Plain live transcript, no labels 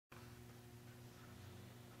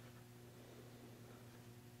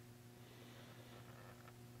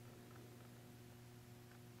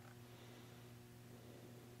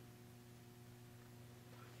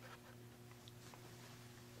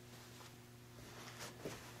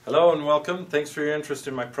Hello and welcome. Thanks for your interest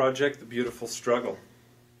in my project, The Beautiful Struggle.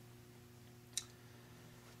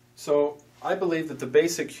 So, I believe that the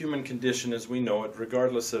basic human condition as we know it,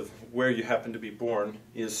 regardless of where you happen to be born,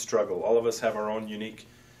 is struggle. All of us have our own unique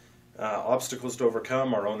obstacles to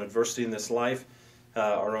overcome, our own adversity in this life,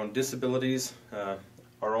 our own disabilities,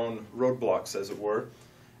 our own roadblocks, as it were.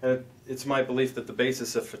 And it's my belief that the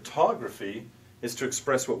basis of photography is to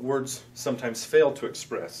express what words sometimes fail to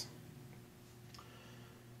express.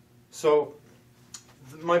 So,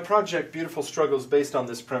 my project, Beautiful Struggle, is based on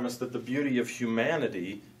this premise that the beauty of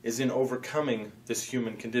humanity is in overcoming this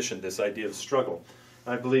human condition, this idea of struggle.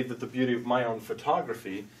 I believe that the beauty of my own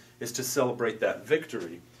photography is to celebrate that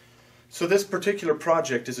victory. So this particular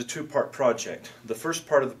project is a two-part project. The first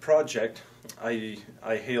part of the project, I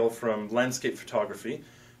hail from landscape photography,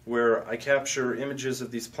 where I capture images of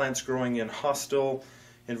these plants growing in hostile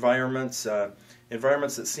environments,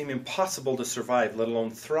 environments that seem impossible to survive, let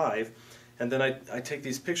alone thrive. And then I take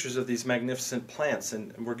these pictures of these magnificent plants,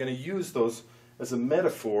 and we're going to use those as a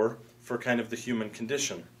metaphor for kind of the human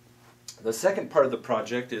condition. The second part of the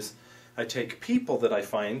project is I take people that I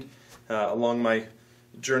find along my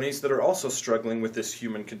journeys that are also struggling with this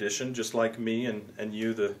human condition, just like me and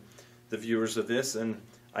you, the viewers of this, and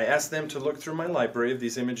I ask them to look through my library of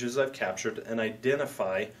these images I've captured and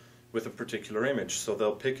identify with a particular image. So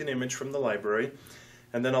they'll pick an image from the library,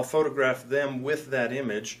 and then I'll photograph them with that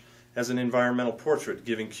image as an environmental portrait,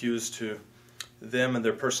 giving cues to them and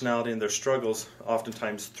their personality and their struggles,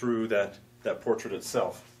 oftentimes through that portrait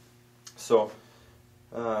itself. So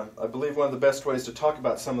I believe one of the best ways to talk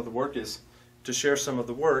about some of the work is to share some of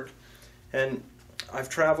the work. And I've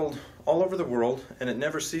traveled all over the world, and it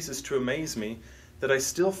never ceases to amaze me that I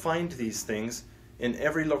still find these things in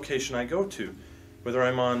every location I go to. Whether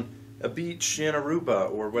I'm on a beach in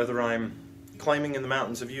Aruba, or whether I'm climbing in the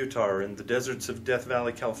mountains of Utah or in the deserts of Death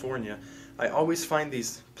Valley, California, I always find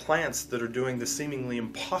these plants that are doing the seemingly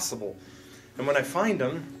impossible. And when I find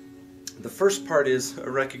them, the first part is a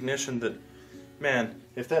recognition that, man,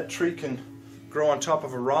 if that tree can grow on top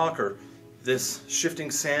of a rock, or this shifting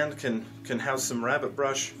sand can house some rabbit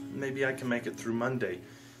brush, maybe I can make it through Monday.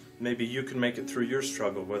 Maybe you can make it through your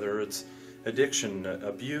struggle, whether it's addiction,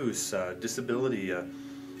 abuse, disability,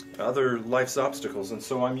 other life's obstacles. And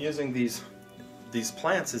so I'm using these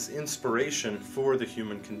plants as inspiration for the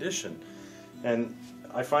human condition. And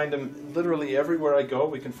I find them literally everywhere I go.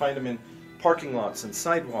 We can find them in parking lots and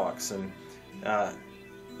sidewalks, and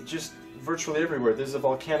just virtually everywhere. There's a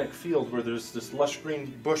volcanic field where there's this lush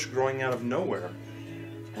green bush growing out of nowhere.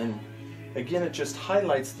 And again, it just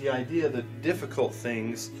highlights the idea that difficult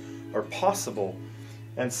things are possible.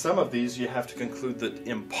 And some of these you have to conclude that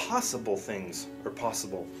impossible things are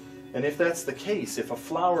possible. And if that's the case, if a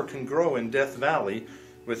flower can grow in Death Valley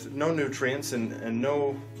with no nutrients and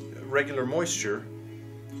no regular moisture,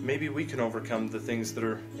 maybe we can overcome the things that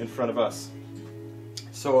are in front of us.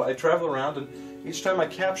 So I travel around, and each time I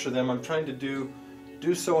capture them, I'm trying to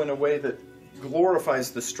do so in a way that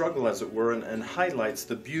glorifies the struggle, as it were, and highlights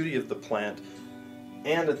the beauty of the plant,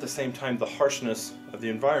 and at the same time the harshness of the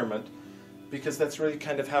environment, because that's really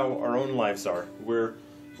kind of how our own lives are. We're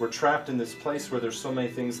trapped in this place where there's so many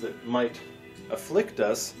things that might afflict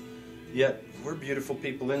us, yet we're beautiful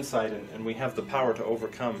people inside, and we have the power to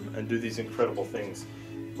overcome and do these incredible things.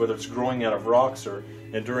 Whether it's growing out of rocks or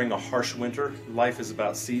enduring a harsh winter, life is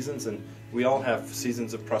about seasons, and we all have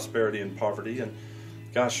seasons of prosperity and poverty, and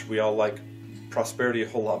gosh, we all like prosperity a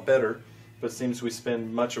whole lot better, but it seems we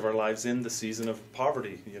spend much of our lives in the season of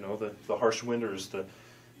poverty, you know, the harsh winters,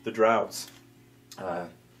 the droughts,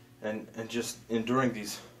 and just enduring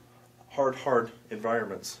these hard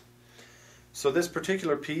environments. So this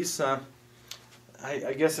particular piece,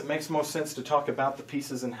 I guess it makes most sense to talk about the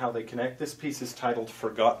pieces and how they connect. This piece is titled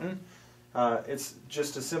Forgotten. It's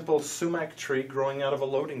just a simple sumac tree growing out of a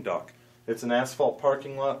loading dock. It's an asphalt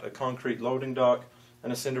parking lot, a concrete loading dock,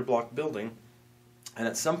 and a cinder block building. And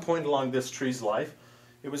at some point along this tree's life,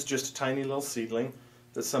 it was just a tiny little seedling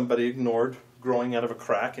that somebody ignored growing out of a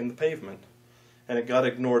crack in the pavement. And it got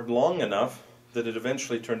ignored long enough that it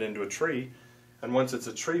eventually turned into a tree. And once it's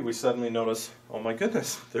a tree, we suddenly notice, oh my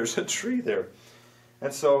goodness, there's a tree there.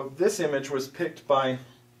 And so this image was picked by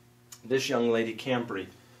this young lady, Cambry.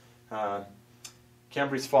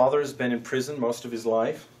 Cambry's father has been in prison most of his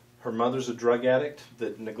life. Her mother's a drug addict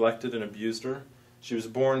that neglected and abused her. She was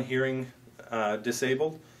born hearing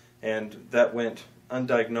disabled, and that went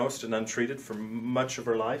undiagnosed and untreated for much of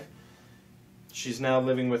her life. She's now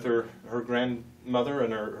living with her grandmother,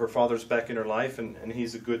 and her father's back in her life, and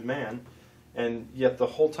he's a good man. And yet the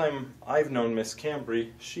whole time I've known Miss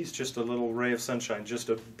Cambry, she's just a little ray of sunshine, just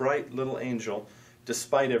a bright little angel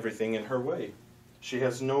despite everything in her way. She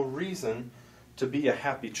has no reason to be a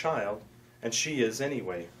happy child, and she is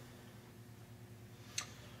anyway.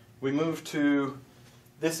 We move to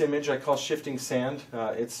this image I call shifting sand.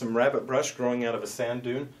 It's some rabbit brush growing out of a sand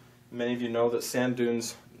dune. Many of you know that sand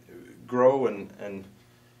dunes grow and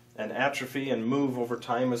atrophy and move over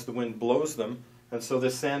time as the wind blows them. And so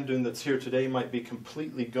this sand dune that's here today might be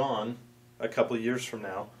completely gone a couple of years from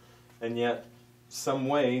now. And yet, some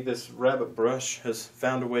way, this rabbit brush has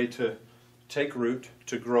found a way to take root,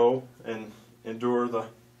 to grow, and endure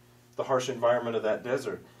the harsh environment of that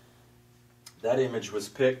desert. That image was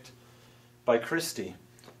picked by Christy.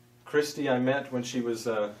 Christy I met when she was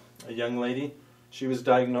a young lady. She was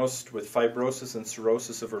diagnosed with fibrosis and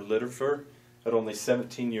cirrhosis of her liver at only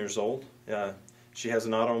 17 years old. She has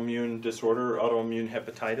an autoimmune disorder, autoimmune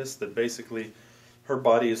hepatitis, that basically her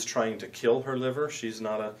body is trying to kill her liver. She's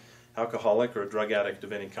not an alcoholic or a drug addict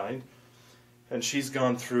of any kind. And she's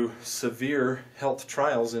gone through severe health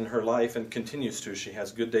trials in her life and continues to. She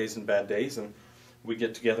has good days and bad days, and we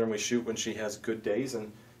get together and we shoot when she has good days.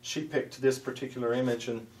 And she picked this particular image,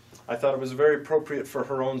 and I thought it was very appropriate for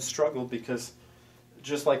her own struggle, because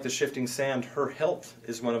just like the shifting sand, her health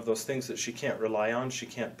is one of those things that she can't rely on, she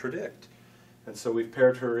can't predict. And so we've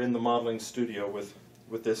paired her in the modeling studio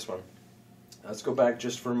with this one. Let's go back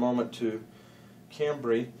just for a moment to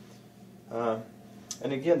Cambry.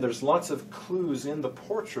 And again, there's lots of clues in the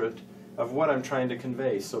portrait of what I'm trying to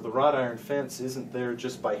convey. So the wrought iron fence isn't there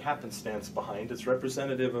just by happenstance behind. It's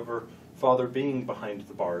representative of her father being behind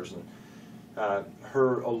the bars. And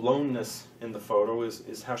her aloneness in the photo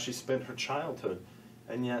is how she spent her childhood.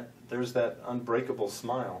 And yet, there's that unbreakable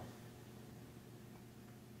smile.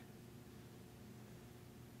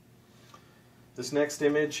 This next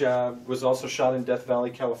image was also shot in Death Valley,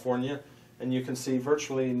 California. And you can see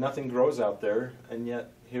virtually nothing grows out there, and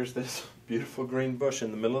yet here's this beautiful green bush in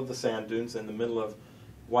the middle of the sand dunes, in the middle of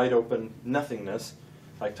wide open nothingness.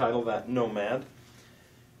 I title that Nomad.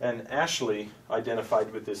 And Ashley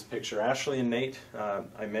identified with this picture. Ashley and Nate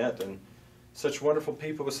I met, and such wonderful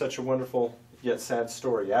people with such a wonderful yet sad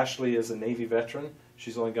story. Ashley is a Navy veteran.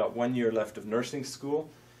 She's only got 1 year left of nursing school.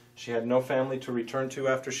 She had no family to return to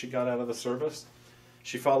after she got out of the service.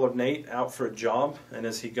 She followed Nate out for a job, and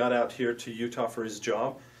as he got out here to Utah for his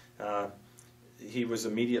job, he was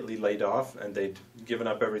immediately laid off, and they'd given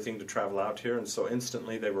up everything to travel out here, and so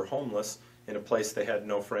instantly they were homeless in a place they had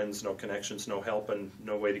no friends, no connections, no help, and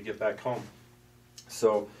no way to get back home.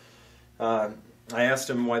 So I asked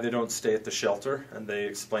them why they don't stay at the shelter, and they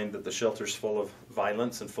explained that the shelter's full of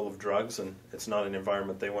violence and full of drugs, and it's not an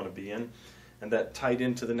environment they want to be in. And that tied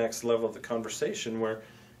into the next level of the conversation, where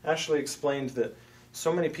Ashley explained that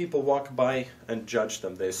so many people walk by and judge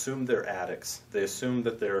them. They assume they're addicts. They assume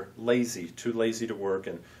that they're lazy, too lazy to work,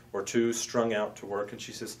 or too strung out to work. And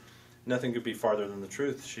she says, nothing could be farther than the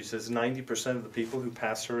truth. She says 90% of the people who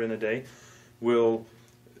pass her in a day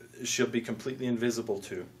she'll be completely invisible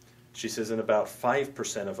to. She says, and about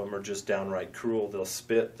 5% of them are just downright cruel. They'll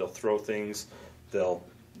spit, they'll throw things, they'll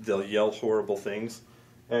yell horrible things.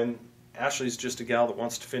 And Ashley's just a gal that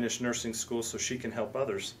wants to finish nursing school so she can help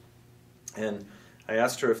others. And I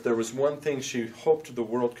asked her if there was one thing she hoped the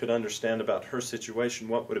world could understand about her situation,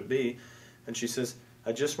 what would it be? And she says,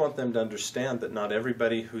 I just want them to understand that not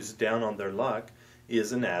everybody who's down on their luck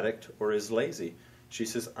is an addict or is lazy. She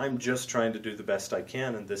says, I'm just trying to do the best I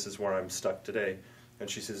can, and this is where I'm stuck today. And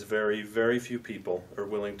she says, very, very few people are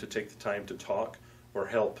willing to take the time to talk or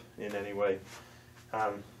help in any way.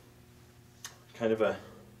 Kind of a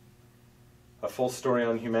full story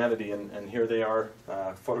on humanity, and here they are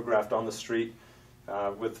photographed on the street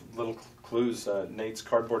with little clues. Nate's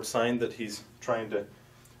cardboard sign that he's trying to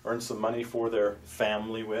earn some money for their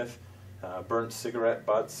family with, burnt cigarette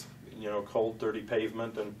butts, cold, dirty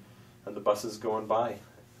pavement, and the buses going by.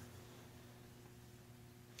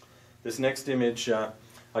 This next image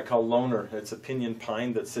I call Loner. It's a pinyon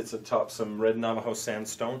pine that sits atop some red Navajo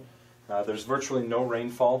sandstone. There's virtually no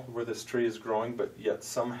rainfall where this tree is growing, but yet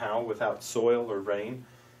somehow, without soil or rain,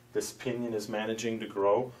 this pinyon is managing to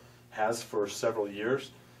grow, has for several years.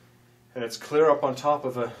 And it's clear up on top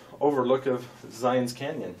of an overlook of Zion's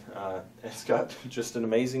Canyon. It's got just an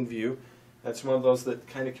amazing view. It's one of those that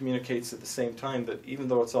kind of communicates at the same time that even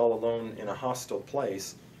though it's all alone in a hostile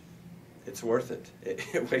place, it's worth it.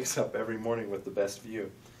 It wakes up every morning with the best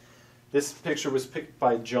view. This picture was picked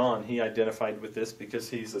by John. He identified with this because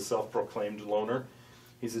he's a self-proclaimed loner.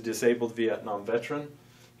 He's a disabled Vietnam veteran.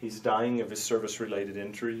 He's dying of his service-related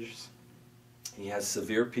injuries. He has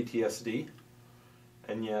severe PTSD,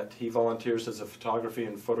 and yet he volunteers as a photography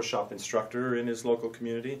and Photoshop instructor in his local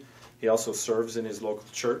community. He also serves in his local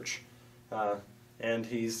church. and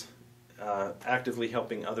he's actively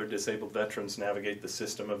helping other disabled veterans navigate the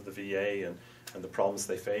system of the VA and the problems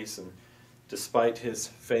they face. And despite his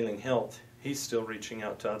failing health, he's still reaching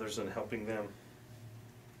out to others and helping them.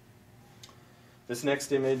 This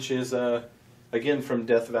next image is again from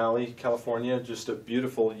Death Valley, California, just a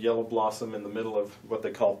beautiful yellow blossom in the middle of what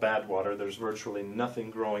they call bad water. There's virtually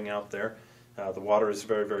nothing growing out there. The water is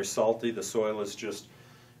very, very salty. The soil is just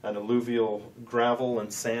an alluvial gravel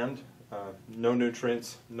and sand. No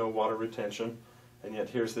nutrients, no water retention, and yet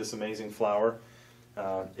here's this amazing flower.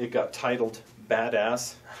 It got titled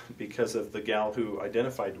Badass because of the gal who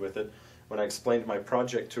identified with it. When I explained my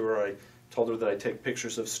project to her, I told her that I take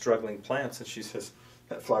pictures of struggling plants, and she says,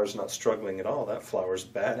 "That flower's not struggling at all, that flower's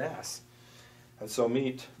badass." And so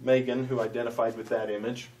meet Megan, who identified with that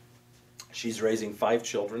image. She's raising 5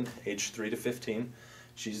 children, aged 3 to 15.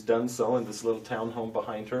 She's done so in this little townhome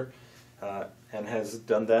behind her, and has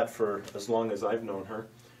done that for as long as I've known her.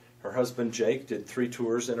 Her husband Jake did 3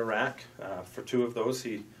 tours in Iraq. For 2 of those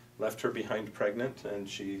he left her behind pregnant, and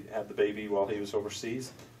she had the baby while he was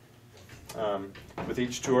overseas. With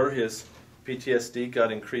each tour his PTSD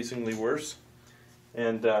got increasingly worse,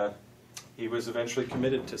 and he was eventually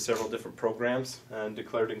committed to several different programs and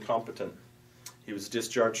declared incompetent. He was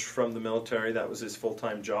discharged from the military. That was his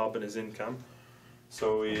full-time job and his income.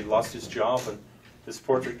 So he lost his job, and this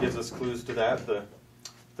portrait gives us clues to that.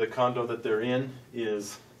 The condo that they're in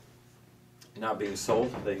is not being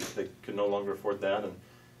sold. They can no longer afford that, and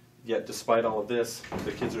yet despite all of this,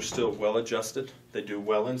 the kids are still well adjusted. They do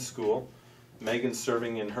well in school. Megan's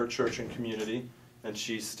serving in her church and community, and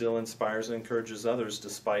she still inspires and encourages others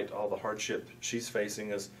despite all the hardship she's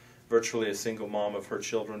facing as virtually a single mom of her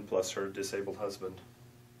children plus her disabled husband.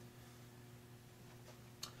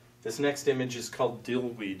 This next image is called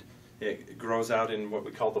dillweed. It grows out in what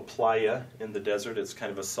we call the playa in the desert. It's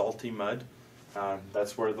kind of a salty mud.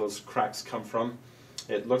 That's where those cracks come from.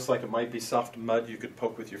 It looks like it might be soft mud you could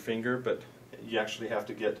poke with your finger, but you actually have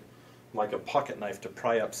to get like a pocket knife to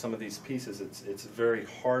pry up some of these pieces. It's a very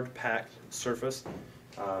hard packed surface,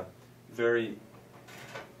 very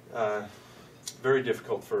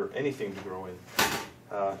difficult for anything to grow in,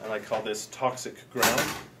 and I call this toxic ground.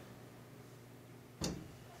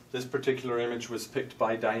 This particular image was picked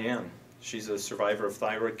by Diane. She's a survivor of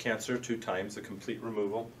thyroid cancer, 2 times, a complete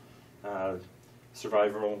removal,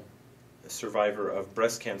 survivor of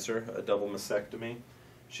breast cancer, a double mastectomy.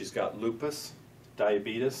 She's got lupus,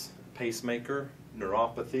 diabetes, pacemaker,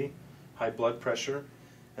 neuropathy, high blood pressure,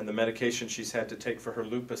 and the medication she's had to take for her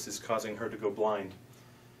lupus is causing her to go blind.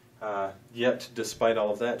 Yet, despite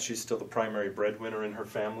all of that, she's still the primary breadwinner in her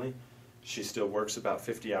family. She still works about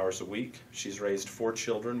 50 hours a week. She's raised 4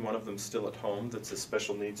 children, one of them still at home that's a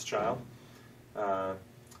special needs child.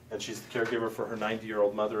 And she's the caregiver for her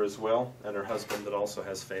 90-year-old mother as well, and her husband that also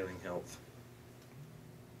has failing health.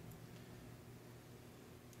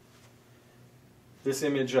 This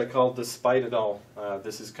image I called Despite It All.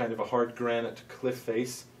 This is kind of a hard granite cliff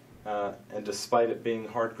face, and despite it being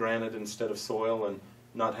hard granite instead of soil and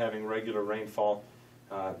not having regular rainfall,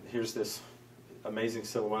 here's this amazing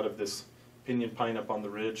silhouette of this pinyon pine up on the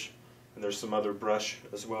ridge, and there's some other brush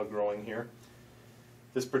as well growing here.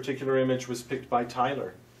 This particular image was picked by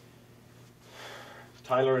Tyler.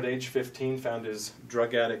 Tyler at age 15 found his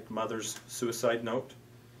drug addict mother's suicide note.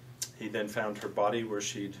 He then found her body where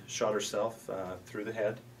she'd shot herself through the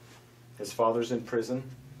head. His father's in prison,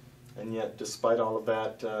 and yet despite all of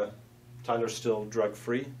that, Tyler's still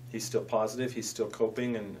drug-free. He's still positive. He's still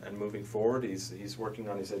coping and moving forward. He's working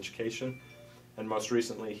on his education. And most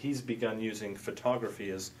recently, he's begun using photography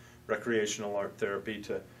as recreational art therapy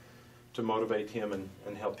to motivate him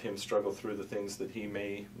and help him struggle through the things that he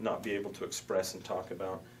may not be able to express and talk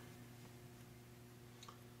about.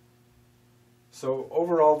 So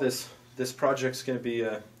overall, this project's going to be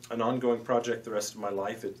an ongoing project the rest of my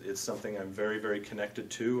life. It's something I'm very, very connected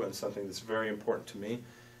to and something that's very important to me.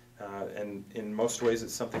 And in most ways,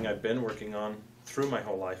 it's something I've been working on through my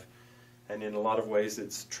whole life. And in a lot of ways,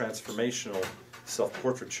 it's transformational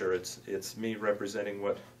self-portraiture. It's me representing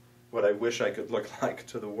what I wish I could look like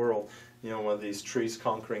to the world. You know, one of these trees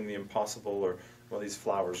conquering the impossible, or one of these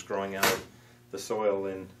flowers growing out of the soil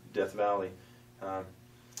in Death Valley.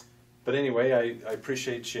 But anyway, I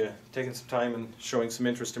appreciate you taking some time and showing some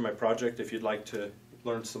interest in my project. If you'd like to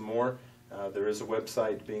learn some more, there is a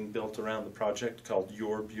website being built around the project called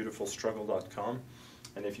yourbeautifulstruggle.com.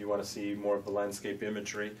 And if you want to see more of the landscape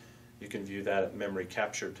imagery, you can view that at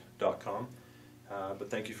memorycaptured.com. But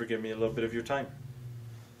thank you for giving me a little bit of your time.